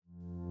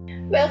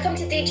Welcome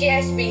to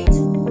DGS Read.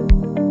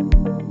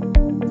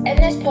 In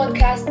this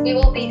podcast, we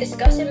will be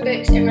discussing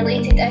books and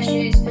related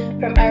issues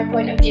from our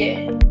point of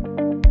view.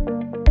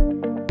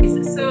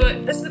 So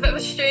this is a bit of a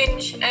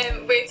strange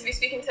way to be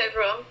speaking to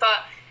everyone,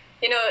 but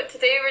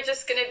today we're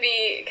just going to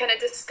be kind of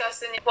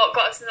discussing what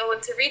got us all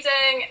into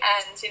reading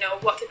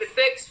and what type of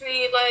books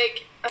we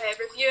like,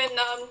 reviewing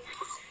them,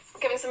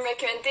 giving some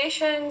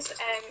recommendations,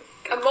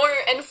 a more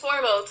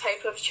informal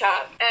type of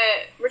chat.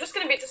 We're just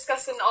going to be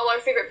discussing all our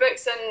favourite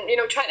books and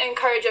trying to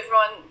encourage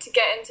everyone to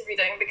get into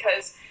reading,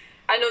 because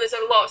I know there's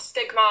a lot of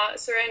stigma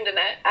surrounding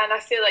it, and I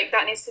feel like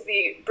that needs to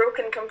be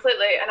broken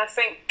completely, and I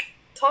think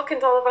talking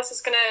to all of us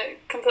is going to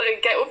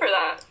completely get over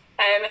that.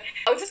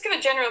 I'll just give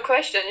a general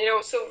question,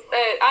 so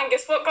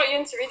Angus, what got you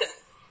into reading?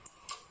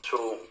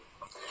 So,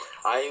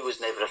 I was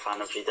never a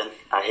fan of reading.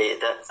 I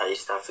hated it. I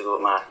used to have to go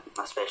to my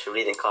special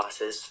reading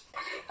classes,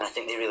 and I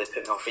think they really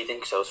put me off reading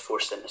because I was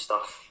forced into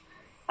stuff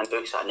and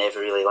books that I never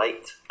really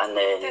liked. And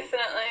then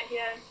Definitely,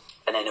 yeah.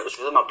 And then it was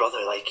really my brother,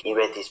 he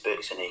read these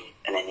books and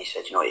then he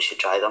said, you should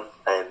try them.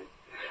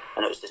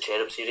 And it was the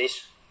Cherub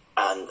series,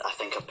 and I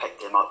think I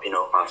picked them up,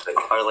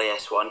 early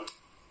S1.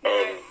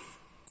 And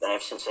ever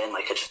since then,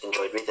 I just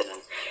enjoyed reading,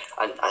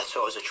 and I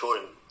saw it as a chore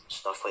and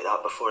stuff like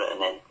that before it,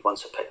 and then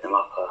once I picked them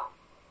up, I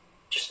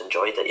just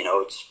enjoyed it,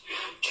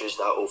 I'd choose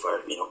that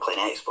over,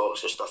 playing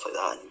Xbox or stuff like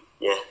that, and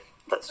yeah,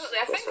 that's... Absolutely.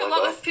 I think a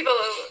lot of people,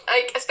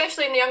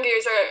 especially in the younger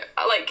years, are,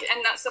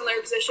 in that similar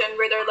position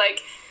where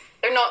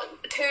they're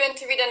not too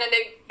into reading and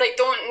they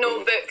don't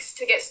know books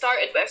to get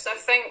started with, so I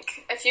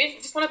think if you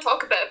just want to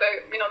talk a bit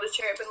about, the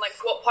Cherub and,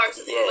 what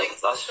parts of it you liked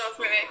and stuff,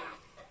 maybe.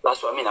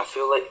 That's what I mean. I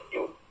feel like,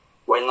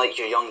 when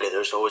you're younger,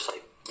 there's always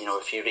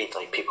if you read,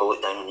 people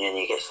look down on you and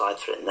you get slagged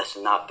for it and this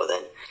and that, but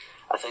then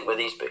I think with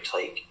these books,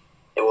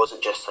 it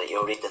wasn't just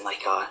you're reading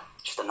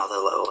just another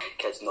little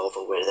kid's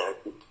novel where there are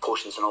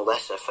potions and all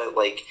this. I felt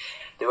like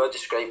the way I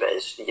describe it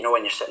is,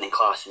 when you're sitting in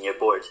class and you're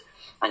bored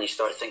and you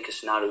start thinking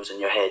scenarios in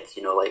your head,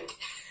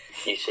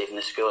 you saving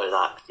the school or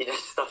that,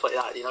 stuff like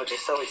that,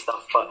 just silly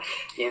stuff, but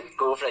you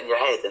go over it in your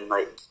head, and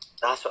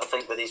that's what I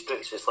think with these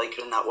books. It's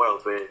you're in that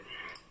world where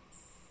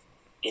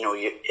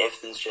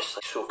everything's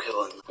just so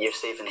cool and you're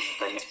saving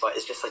things, but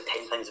it's just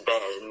 10 times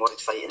better and more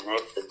exciting and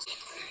everything.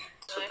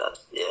 So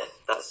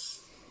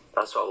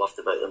that's what I loved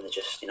about them. They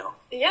just,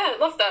 Yeah, I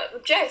love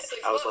that. Jess,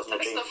 what living type a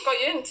of dream. stuff got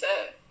you into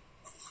it?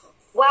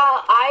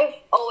 Well, I've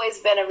always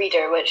been a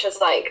reader, which is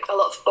a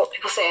lot of what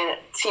people say, and it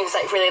seems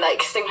really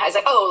stigmatized.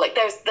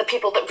 There's the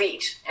people that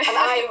read, and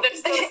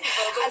There's those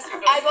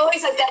people. I've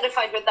always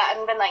identified with that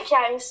and been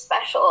I'm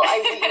special.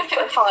 I read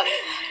for fun.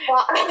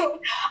 But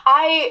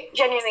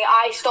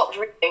I stopped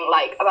reading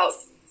about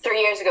 3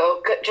 years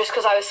ago, just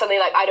because I was suddenly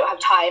I don't have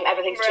time.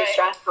 Everything's too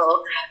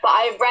stressful. But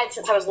I've read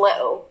since I was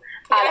little.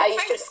 And I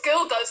think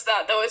school does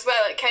that though as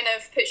well. It kind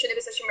of puts you in a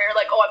position where you're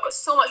I've got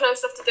so much other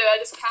stuff to do, I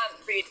just can't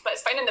read. But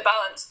it's finding the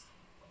balance.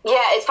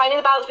 Yeah, it's finding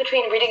the balance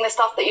between reading the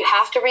stuff that you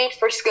have to read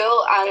for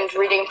school and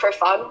reading for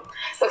fun,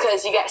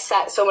 because you get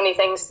set so many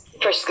things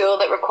for school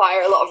that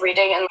require a lot of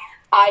reading, and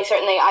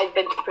I've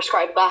been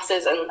prescribed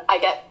glasses and I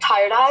get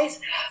tired eyes.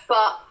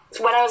 But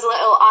when I was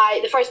little,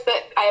 the first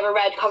book I ever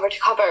read cover to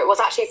cover was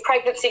actually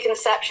Pregnancy,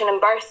 Conception and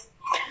Birth,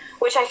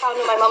 which I found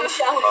on my mum's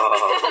shelf.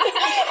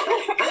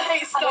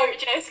 Great start,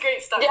 Jess,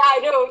 great start. Yeah, I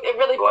know, it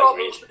really brought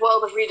me into the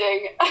world of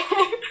reading.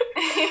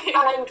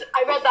 And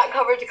I read that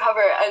cover to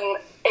cover,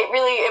 and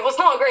it was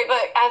not a great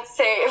book, I have to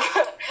say.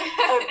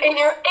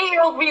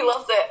 8-year-old me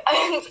loved it.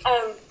 And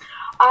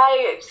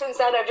since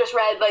then I've just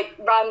read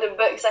random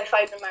books I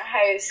find in my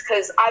house,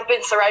 because I've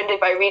been surrounded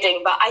by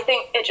reading, but I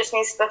think it just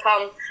needs to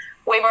become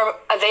way more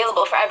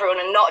available for everyone,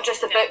 and not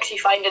just the books you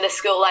find in a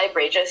school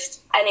library,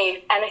 just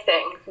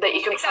anything that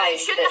you can find.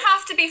 It shouldn't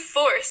have to be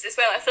forced as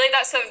well. I feel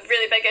that's a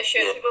really big issue.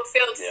 Yeah. People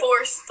feel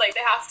forced, they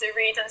have to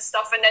read and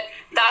stuff, and then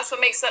that's what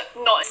makes it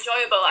not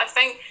enjoyable. I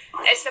think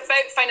it's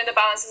about finding the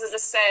balance, as I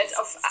just said,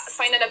 of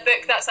finding a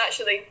book that's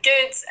actually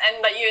good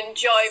and that you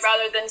enjoy,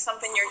 rather than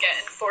something you're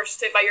getting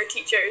forced to by your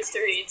teachers to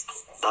read.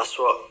 That's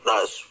what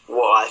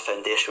I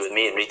found the issue with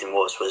me in reading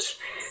was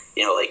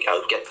I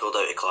would get pulled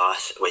out of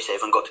class, which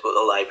everyone got to go to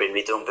the library and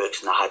read their own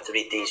books, and I had to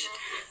read these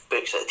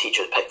books that the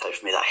teacher had picked out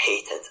for me that I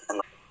hated.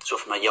 And so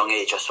from a young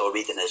age I saw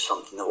reading as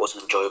something that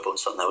wasn't enjoyable and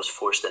something I was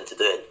forced into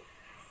doing.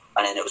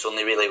 And then it was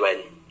only really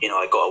when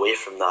I got away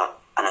from that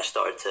and I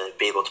started to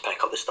be able to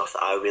pick up the stuff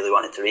that I really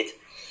wanted to read,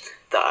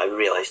 that I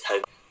realised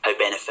how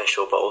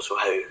beneficial, but also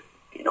how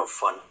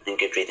fun and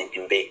good reading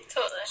can be.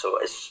 Totally. So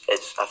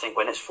it's I think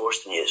when it's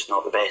forced on you, it's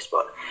not the best,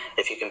 but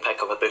if you can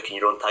pick up a book in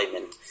your own time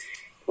and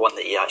one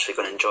that you're actually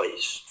going to enjoy,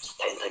 is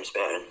 10 times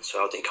better, and so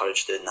I would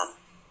encourage doing that.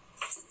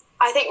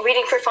 I think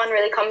reading for fun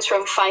really comes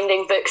from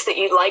finding books that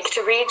you like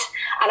to read,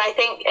 and I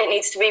think it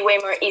needs to be way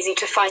more easy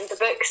to find the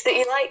books that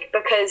you like,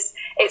 because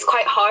it's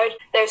quite hard.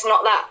 There's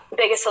not that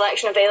big a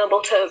selection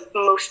available to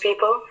most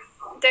people.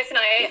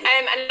 Definitely,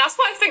 and that's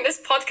why I think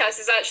this podcast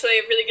is actually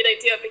a really good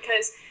idea,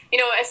 because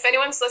if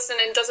anyone's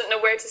listening and doesn't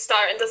know where to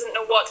start and doesn't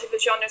know what type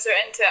of genres they're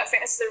into, I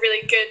think this is a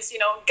really good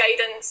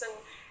guidance and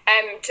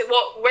to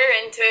what we're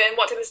into and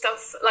what type of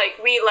stuff like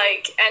we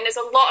like, and there's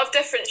a lot of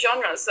different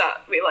genres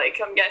that we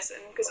like, I'm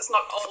guessing, because it's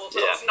not all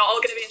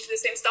going to be into the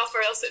same stuff,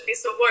 or else it'd be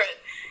so boring.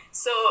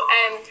 So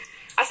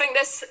I think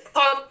this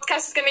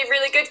podcast is going to be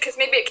really good because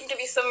maybe it can give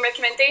you some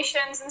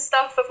recommendations and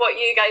stuff of what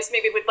you guys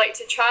maybe would like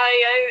to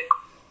try out.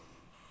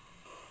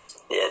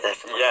 Yeah,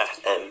 definitely. Yeah.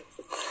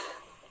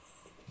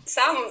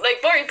 Sam,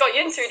 like, what got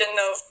you into reading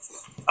though?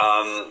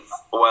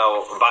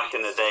 Well, back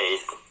in the day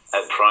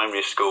at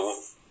primary school,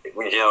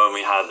 you know, when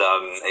we had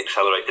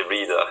accelerated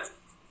reader.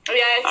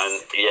 Yes.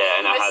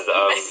 And I had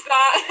missed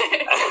that.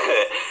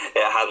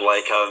 it had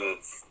like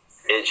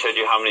it showed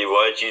you how many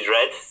words you'd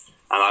read.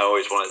 And I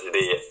always wanted to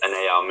be an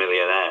AR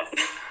millionaire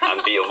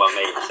and beat all my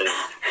mates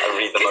and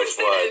read the most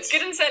words.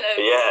 Good incentive.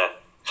 Yeah.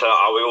 So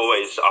I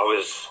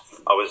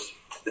was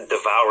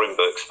devouring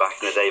books back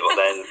in the day, but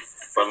then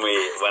when we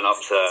went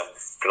up to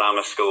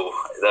grammar school,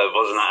 there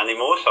wasn't that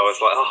anymore. So I was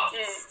like,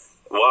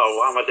 wow,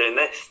 why am I doing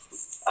this?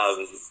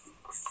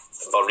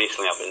 But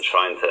recently I've been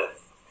trying to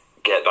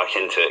get back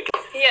into it.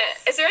 Yeah.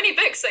 Is there any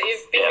books that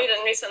you've been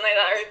reading recently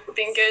that are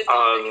been good that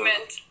you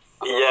recommend?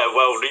 Yeah.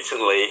 Well,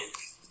 recently,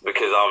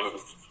 because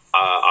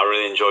I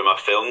really enjoy my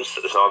films,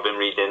 so I've been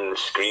reading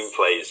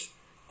screenplays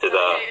to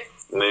the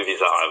movies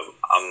that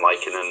I'm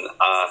liking, and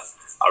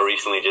I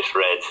recently just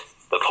read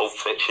the Pulp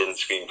Fiction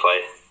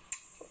screenplay.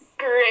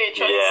 Great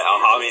choice. Yeah,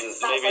 I mean,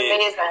 maybe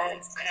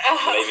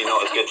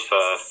not as good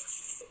for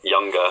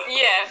younger.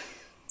 Yeah.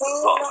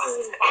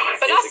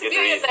 But that's the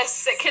beauty of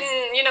this. It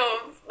can, you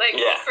know, like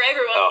for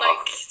everyone.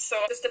 Like, so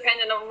just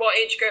depending on what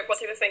age group, what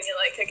type of thing you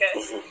like, I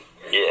guess.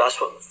 Yeah,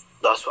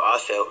 that's what I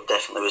felt.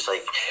 Definitely was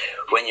like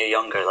when you're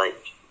younger, like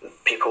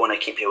people want to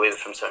keep you away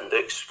from certain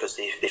books because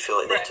they feel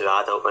like they're too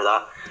adult with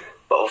that.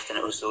 But often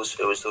it was those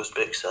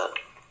books that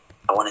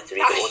I wanted to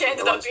read. Actually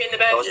ended up being the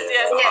best.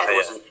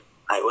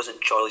 It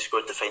wasn't Charlie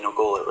scored the final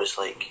goal. It was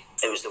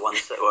the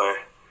ones that were,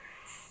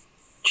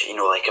 you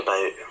know, like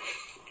about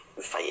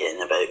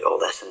fighting, about all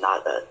this and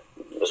that. That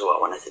was what I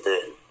wanted to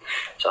do.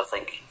 So I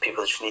think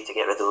people just need to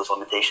get rid of those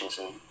limitations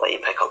and let you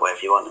pick up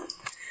whatever you want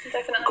and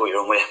Definitely. go your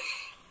own way.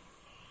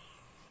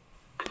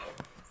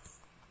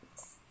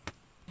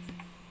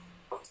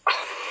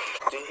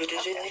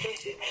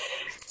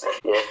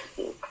 Yeah.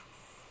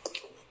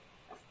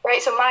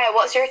 Right, so Maya,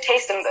 what's your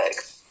taste in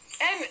books?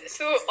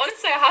 So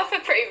honestly, I have a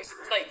pretty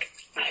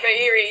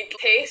varied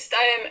taste.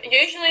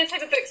 Usually the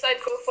type of books I'd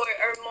go for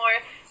are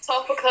more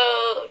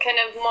topical, kind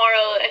of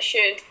moral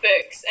issued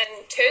books,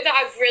 and two that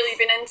I've really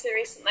been into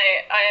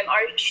recently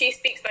are She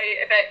Speaks by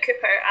Yvette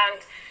Cooper and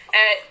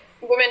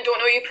Women Don't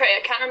Know You Pretty.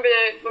 I can't remember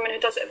the woman who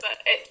does it,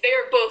 but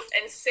they're both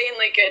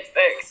insanely good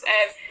books.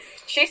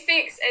 She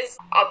Speaks is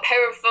a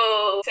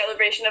powerful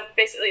celebration of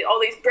basically all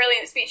these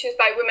brilliant speeches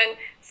by women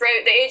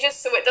throughout the ages,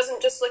 so it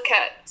doesn't just look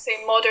at,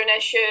 say, modern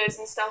issues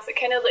and stuff. It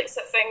kind of looks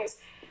at things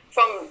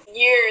from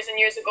years and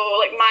years ago,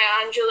 like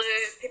Maya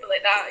Angelou, people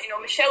like that, you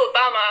know, Michelle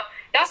Obama.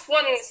 That's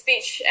one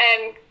speech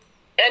in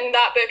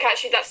that book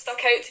actually that stuck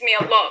out to me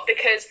a lot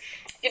because,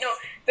 you know,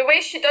 the way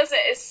she does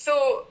it is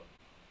so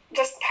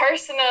just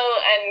personal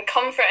and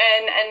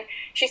comforting, and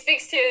she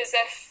speaks to you as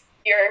if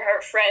you're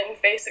her friend,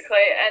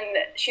 basically, and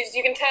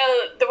you can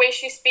tell the way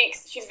she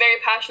speaks, she's very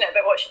passionate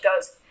about what she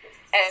does.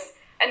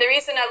 And the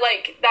reason I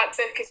like that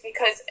book is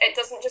because it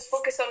doesn't just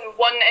focus on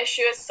one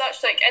issue as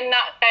such. Like in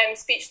that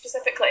speech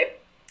specifically,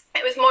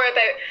 it was more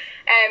about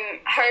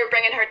her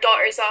bringing her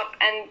daughters up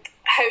and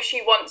how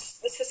she wants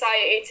the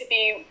society to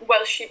be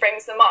while she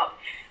brings them up.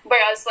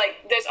 Whereas,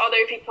 like, there's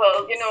other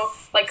people, you know,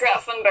 like Greta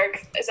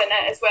Thunberg is in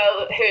it as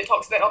well, who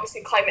talks about,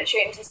 obviously, climate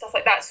change and stuff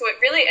like that. So it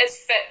really is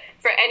fit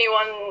for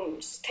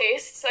anyone's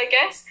tastes, I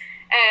guess.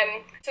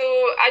 So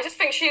I just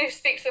think she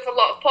speaks with a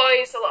lot of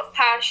poise, a lot of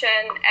passion.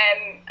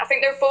 I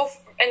think they're both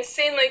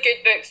insanely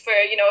good books for,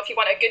 you know, if you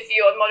want a good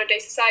view on modern day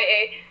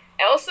society.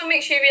 It also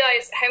makes you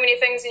realise how many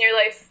things in your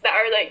life that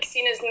are, like,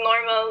 seen as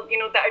normal, you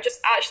know, that are just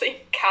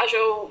actually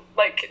casual,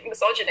 like,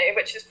 misogyny,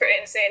 which is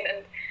pretty insane,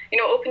 and, you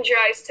know, opens your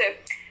eyes to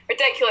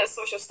ridiculous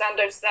social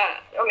standards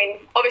that, I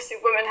mean, obviously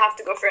women have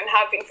to go through and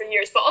have been for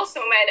years, but also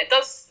men.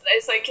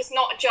 It's like, it's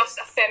not just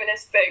a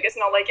feminist book. It's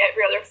not like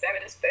every other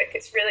feminist book.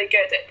 It's really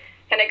good. It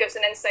kind of gives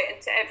an insight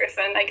into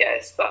everything, I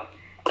guess, but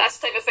that's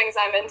the type of things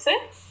I'm into.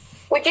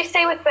 Would you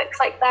say with books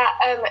like that,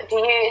 do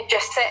you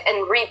just sit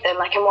and read them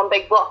like in one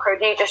big block, or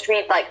do you just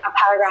read like a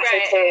paragraph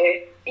or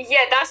two?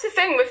 Yeah, that's the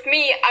thing with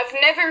me. I've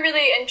never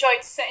really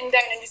enjoyed sitting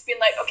down and just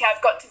being like, okay,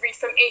 I've got to read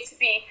from A to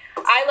B.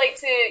 I like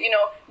to, you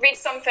know, read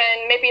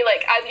something, maybe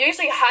like, I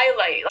usually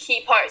highlight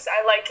key parts that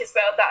I like as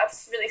well that have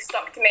really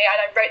stuck to me, and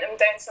I write them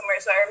down somewhere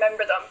so I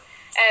remember them.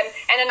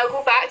 And then I'll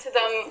go back to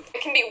them. It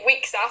can be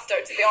weeks after,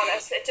 to be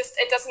honest. It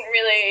doesn't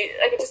really,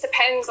 like, it just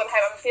depends on how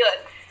I'm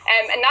feeling.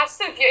 And that's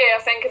the beauty,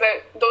 I think,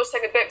 about those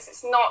type of books.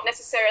 It's not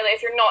necessarily,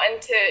 if you're not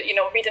into, you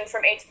know, reading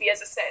from A to B,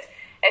 as I said,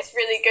 it's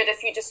really good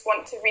if you just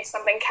want to read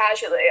something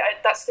casually.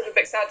 That's the type of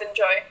books I'd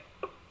enjoy.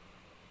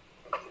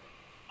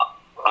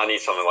 I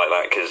need something like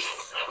that because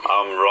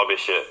I'm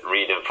rubbish at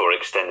reading for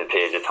extended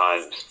periods of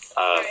times.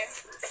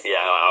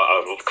 Yeah,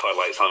 I would quite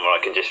like something where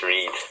I can just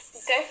read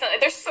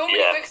Definitely. There's so many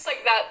Yeah. books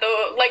like that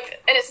though.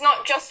 Like, and it's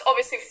not just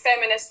obviously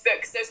feminist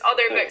books. There's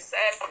other books,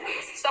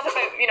 stuff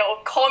about, you know,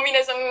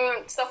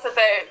 communism, stuff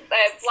about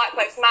Black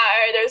Lives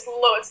Matter. There's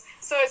loads.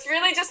 So it's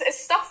really just, it's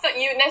stuff that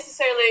you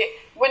necessarily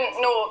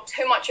wouldn't know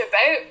too much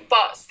about,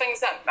 but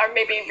things that are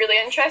maybe really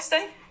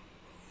interesting.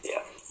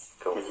 Yeah,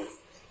 cool.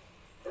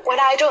 When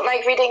I don't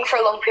like reading for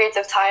long periods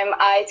of time,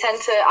 I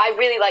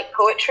really like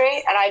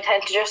poetry, and I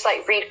tend to just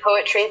like read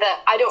poetry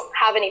that I don't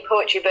have any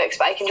poetry books,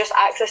 but I can just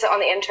access it on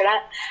the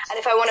internet. And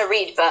if I want to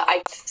read, but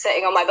I'm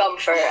sitting on my bum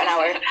for an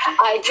hour,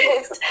 I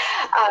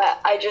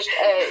just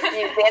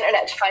use the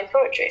internet to find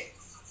poetry.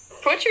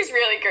 Poetry's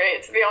really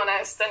great, to be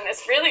honest, and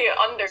it's really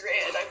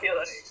underrated, I feel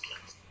like.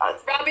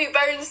 Robbie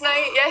Burns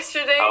night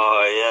yesterday.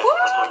 Oh, yeah.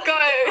 Go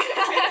out.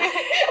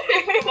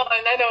 Come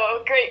on, I know.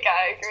 Great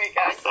guy.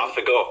 I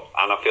forgot,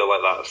 and I feel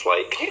like that's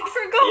like... You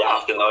forgot? You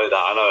have to know that.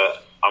 I know it.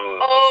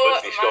 I'm supposed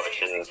to be Scottish,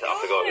 and I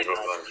forgot it was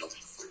Robbie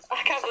Burns.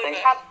 I can't believe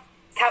it.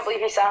 Can't believe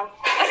you, Sam.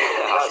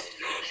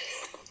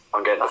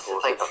 I'm getting That's the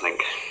bored, thing. I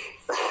think.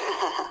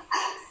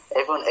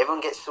 Everyone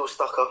gets so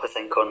stuck up, I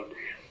think, on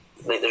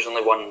like there's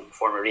only one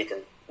form of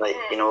reading. Like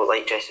you know,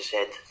 like Jessie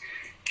said,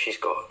 she's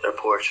got her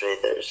poetry.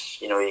 There's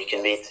you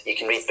can read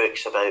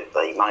books about,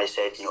 like Mai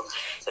said,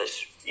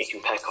 there's you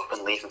can pick up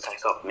and leave and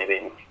pick up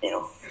maybe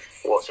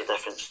lots of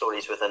different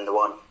stories within the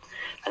one.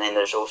 And then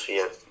there's also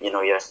your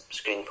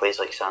screenplays,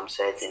 like Sam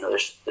said.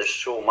 There's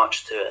so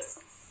much to it.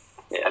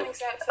 Yeah, and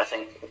Exactly. I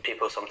think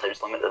people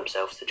sometimes limit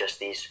themselves to just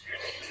these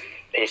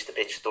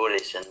page-to-page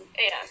stories, and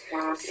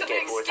So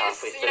get bored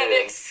halfway through.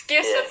 the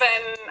excuse of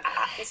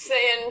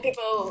saying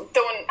people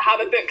don't have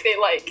a book they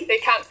like, they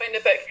can't find a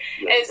book,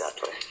 is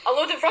Exactly. a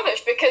load of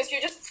rubbish, because you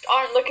just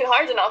aren't looking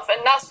hard enough,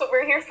 and that's what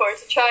we're here for,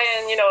 to try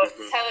and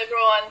tell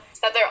everyone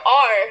that there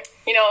are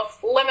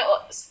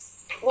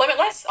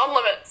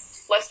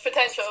unlimitless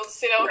potentials,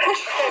 Sorry,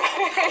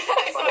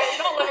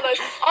 not limitless,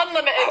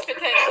 unlimited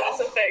potentials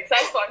of books.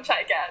 That's what I'm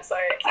trying to get at,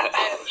 sorry.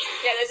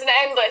 There's an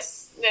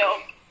endless,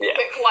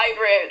 book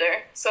library out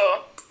there,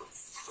 so.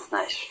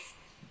 Nice.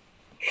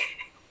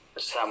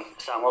 Sam,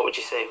 what would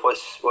you say?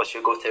 What's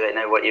your go-to right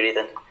now? What are you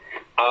reading?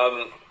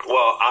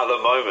 Well, at the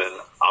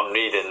moment, I'm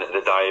reading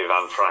The Diary of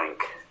Anne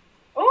Frank.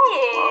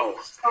 Ooh.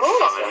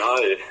 I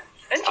know.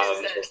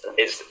 Interesting.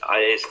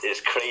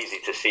 It's crazy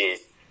to see,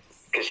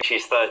 because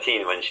she's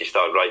 13 when she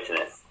started writing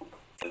it.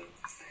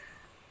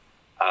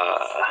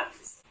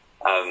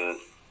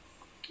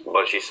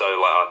 But she's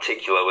so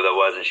articulate with her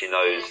words, and she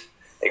knows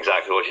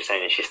exactly what she's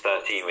saying, and she's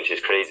 13, which is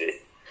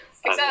crazy.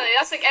 Exactly,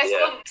 that's like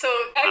S1, so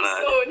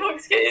no It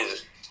excuse.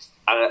 is,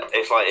 and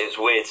it's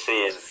weird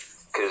seeing,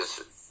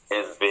 because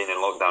being in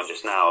lockdown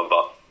just now,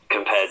 but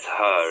compared to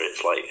her,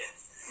 it's like,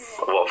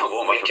 what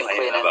am I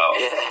complaining about?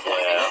 Yeah.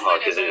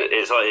 Because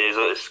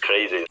it's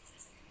crazy.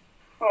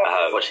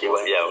 What she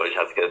went. Yeah, what she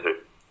had to go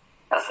through.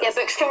 Yeah,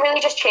 books can really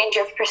just change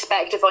your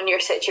perspective on your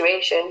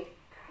situation.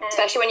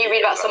 Especially when you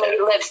read about someone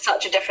who lives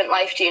such a different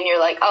life to you, and you're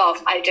like, oh,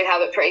 I do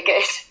have it pretty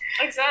good.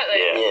 Exactly.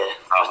 Yeah.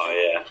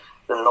 Yeah.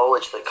 The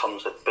knowledge that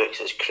comes with books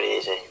is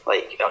crazy.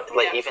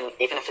 Even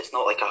if it's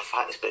not like a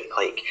facts book,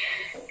 like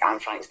Anne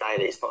Frank's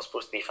diary, it's not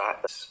supposed to be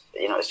facts.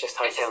 It's just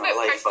her It's just telling her about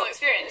life. personal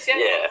experience, yeah.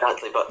 Yeah.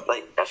 Exactly, but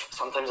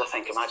sometimes I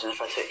think, imagine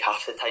if I took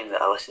half the time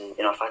that I listen,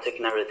 if I took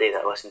an hour a day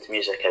that I listen to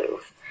music out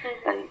of,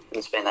 and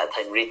spend that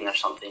time reading or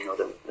something,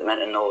 the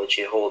amount of knowledge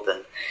you hold,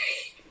 and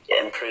it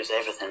improves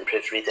everything,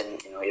 improves reading,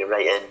 your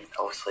writing,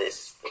 obviously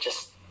it's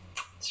just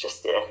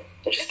good.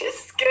 It's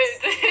just good.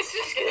 That's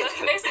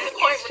basically the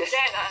point we're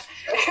getting at.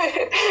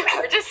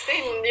 We're just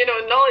saying,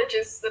 knowledge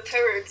is the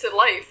power to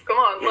life. Come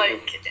on,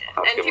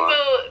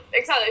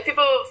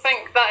 people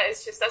think that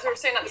it's just, as we were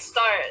saying at the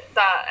start,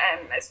 that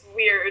it's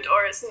weird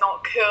or it's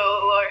not cool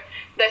or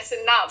this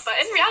and that. But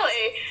in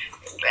reality,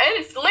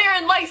 it's later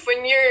in life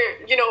when you're,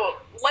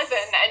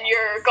 living and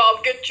you've got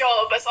a good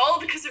job, it's all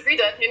because of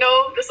reading.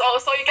 That's all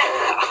you get.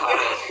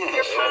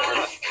 Your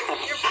path,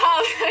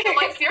 your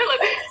life you're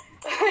living.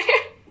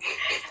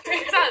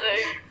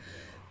 Exactly.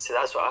 See,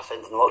 that's what I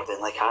found in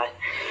lockdown. Like I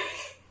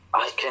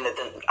kind of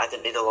didn't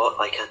read a lot.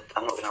 Like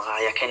I'm not gonna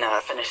lie, I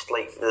finished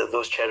like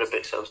those Cherub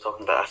books I was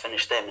talking about. I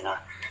finished them, and I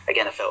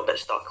felt a bit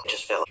stuck. I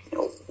just felt like,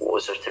 what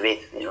was there to read?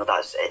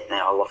 That's it.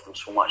 Now I loved them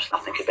so much,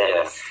 nothing could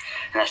better.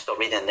 And I stopped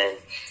reading. Then,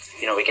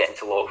 we get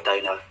into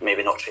lockdown. I'm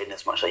maybe not trading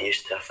as much as I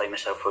used to. I find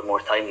myself with more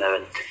time now.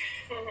 And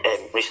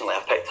recently, I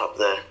picked up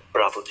the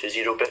Bravo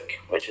 20 book,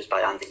 which is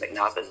by Andy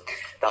McNabb, and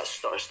that's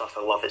sort of stuff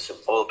I love. It's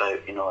all about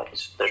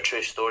they're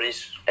true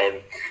stories,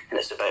 and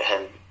it's about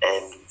him.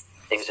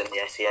 He was in the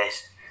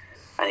SES,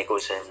 and he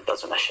goes and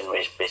does a mission where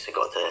he's basically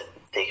got to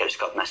take out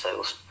Scud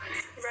missiles.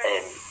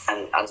 Right.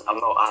 And I'm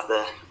not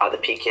at the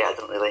peak yet.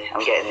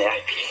 I'm getting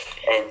there.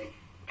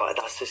 But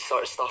that's the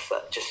sort of stuff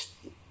that just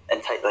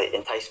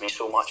entice me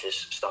so much, is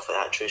stuff like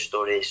that, true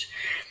stories,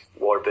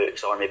 war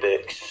books, army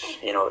books.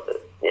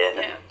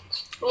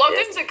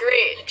 Lockdown's a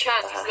great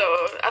chance,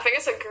 though. I think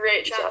it's a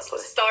great chance to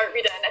start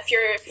reading if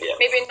you're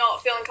maybe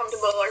not feeling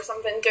comfortable or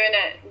something doing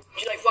it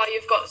like while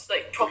you've got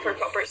like proper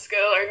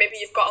school, or maybe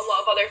you've got a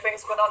lot of other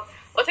things going on.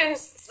 Lockdown,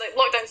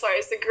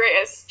 is the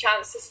greatest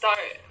chance to start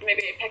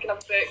maybe picking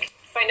up a book,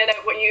 finding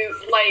out what you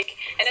like,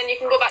 and then you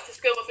can go back to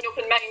school with an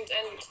open mind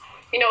and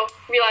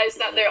realise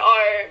that there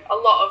are a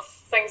lot of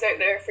things out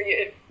there for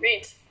you to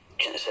read.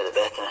 Couldn't have said it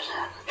better.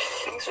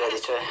 It's very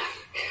true.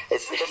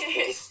 It's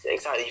just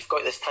exactly. You've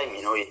got this time,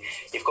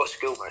 you've got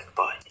schoolwork,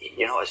 but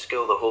you're not at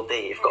school the whole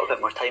day. You've got a bit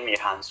more time in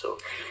your hands, so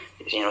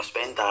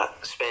spend that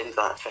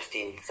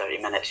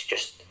 15-30 minutes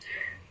just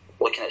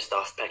looking at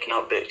stuff, picking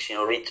up books.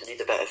 Read a bit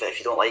of it. If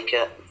you don't like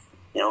it,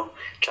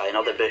 try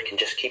another book and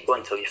just keep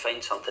going until you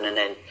find something, and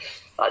then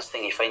that's the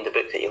thing. You find a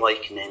book that you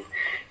like, and then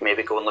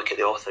maybe go and look at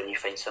the author, and you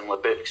find similar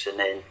books, and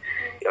then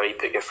or you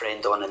put your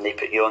friend on, and they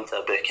put you onto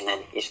a book, and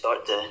then you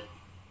start to.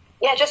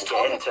 Yeah, just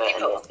talk to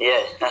people.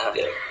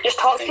 Just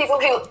talk to people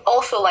who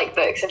also like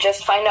books and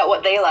just find out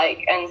what they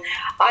like. And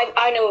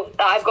I know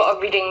that I've got a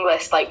reading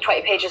list like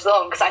 20 pages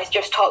long because I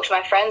just talk to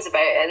my friends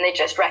about it and they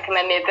just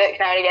recommend me a book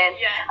now and again.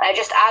 Yeah. And I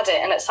just add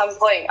it, and at some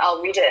point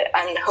I'll read it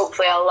and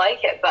hopefully I'll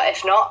like it. But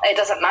if not, it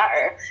doesn't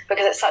matter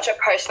because it's such a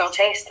personal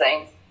taste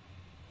thing.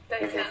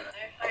 Definitely,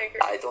 I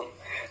agree. I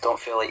don't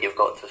feel like you've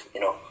got to,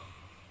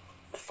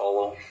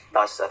 follow.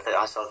 That's the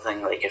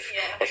thing. Like if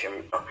you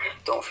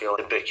don't feel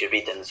the book you're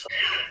reading is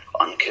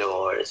uncool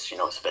or it's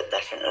it's a bit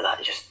different or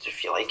that, just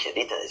if you like it,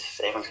 read it.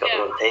 Everyone's got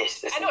their own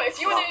taste. I know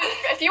if you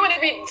want to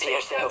read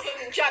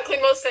Jacqueline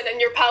Wilson and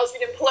your pals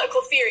reading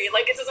political theory,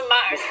 like it doesn't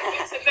matter.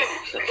 It's a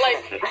book.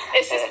 Like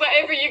it's just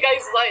whatever you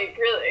guys like.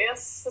 Really,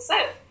 that's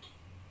it.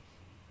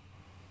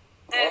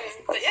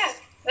 But yeah.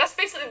 That's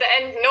basically the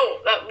end note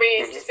that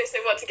we just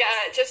basically want to get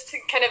at, just to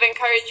kind of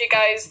encourage you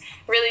guys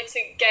really to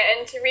get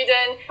into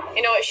reading.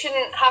 It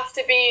shouldn't have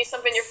to be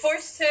something you're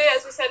forced to.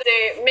 As we said,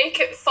 they make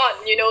it fun.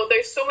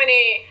 There's so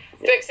many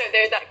books out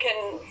there that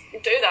can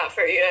do that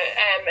for you.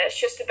 It's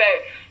just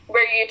about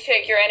where you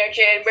take your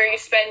energy and where you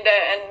spend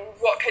it and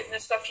what kind of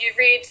stuff you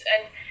read,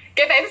 and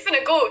give everything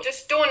a go.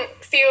 Just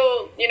don't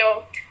feel,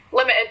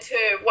 limited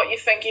to what you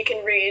think you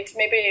can read.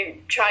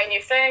 Maybe try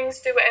new things,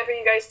 do whatever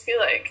you guys feel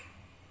like.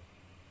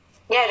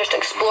 Yeah, just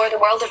explore the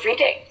world of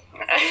reading.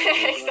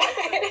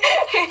 Exactly.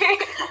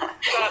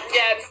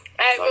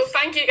 But well,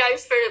 thank you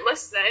guys for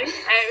listening.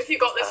 If you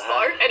got this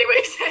far,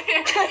 anyways.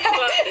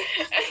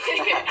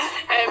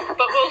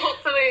 But we'll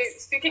hopefully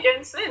speak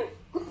again soon.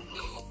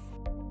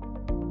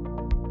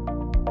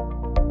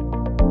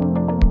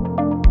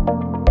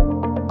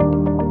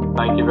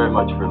 Thank you very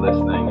much for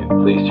listening.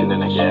 Please tune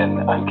in again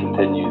and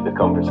continue the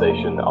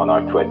conversation on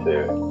our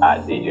Twitter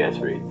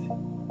 @DJSReads.